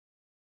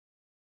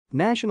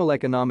National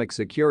Economic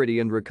Security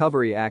and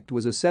Recovery Act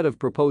was a set of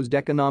proposed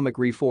economic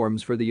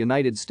reforms for the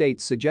United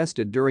States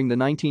suggested during the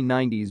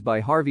 1990s by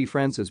Harvey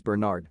Francis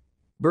Barnard.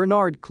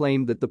 Barnard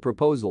claimed that the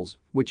proposals,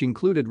 which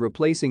included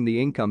replacing the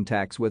income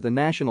tax with a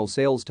national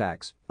sales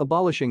tax,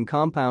 abolishing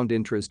compound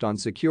interest on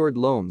secured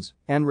loans,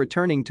 and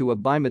returning to a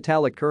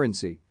bimetallic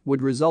currency,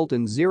 would result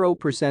in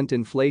 0%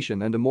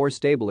 inflation and a more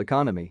stable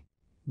economy.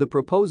 The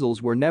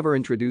proposals were never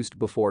introduced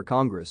before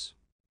Congress.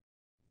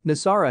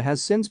 Nesara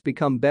has since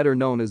become better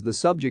known as the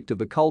subject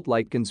of a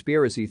cult-like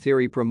conspiracy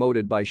theory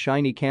promoted by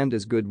Shiny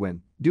Candace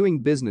Goodwin, doing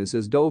business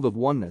as Dove of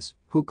Oneness,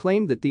 who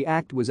claimed that the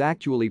act was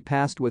actually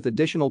passed with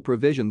additional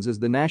provisions as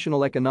the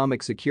National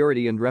Economic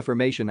Security and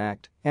Reformation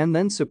Act and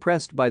then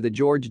suppressed by the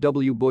George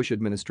W. Bush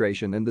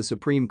administration and the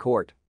Supreme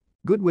Court.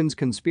 Goodwin's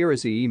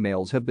conspiracy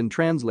emails have been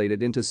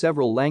translated into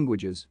several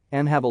languages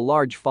and have a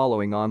large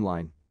following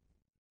online.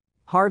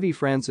 Harvey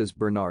Francis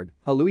Barnard,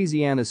 a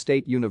Louisiana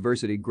State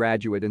University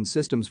graduate in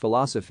systems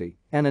philosophy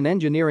and an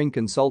engineering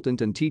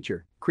consultant and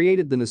teacher,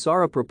 created the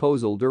Nesara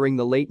proposal during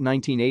the late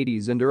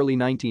 1980s and early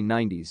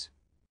 1990s.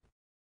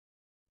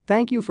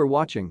 Thank you for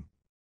watching.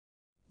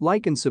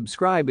 Like and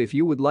subscribe if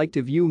you would like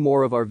to view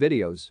more of our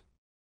videos.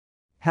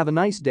 Have a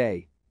nice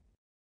day.